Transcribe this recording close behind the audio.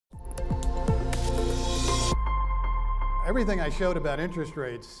Everything I showed about interest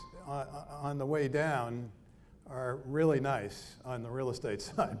rates on the way down are really nice on the real estate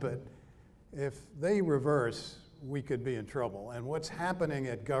side, but if they reverse, we could be in trouble. And what's happening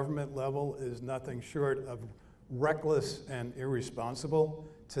at government level is nothing short of reckless and irresponsible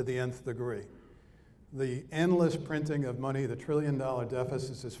to the nth degree. The endless printing of money, the trillion-dollar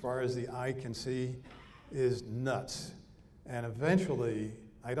deficits as far as the eye can see, is nuts. And eventually,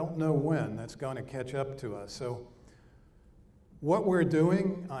 I don't know when, that's going to catch up to us. So what we're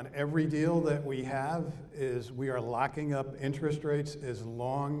doing on every deal that we have is we are locking up interest rates as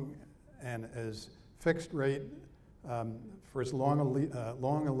long and as fixed rate for as long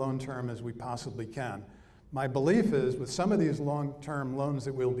a loan term as we possibly can. My belief is with some of these long-term loans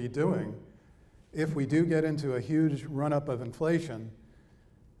that we'll be doing, if we do get into a huge run-up of inflation,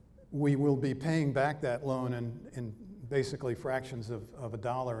 we will be paying back that loan in basically fractions of a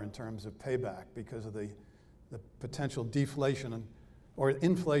dollar in terms of payback because of the potential deflation or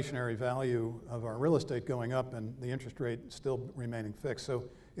inflationary value of our real estate going up and the interest rate still remaining fixed. So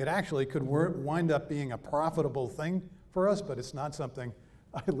it actually could wind up being a profitable thing for us, but it's not something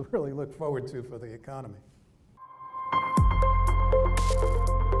I really look forward to for the economy.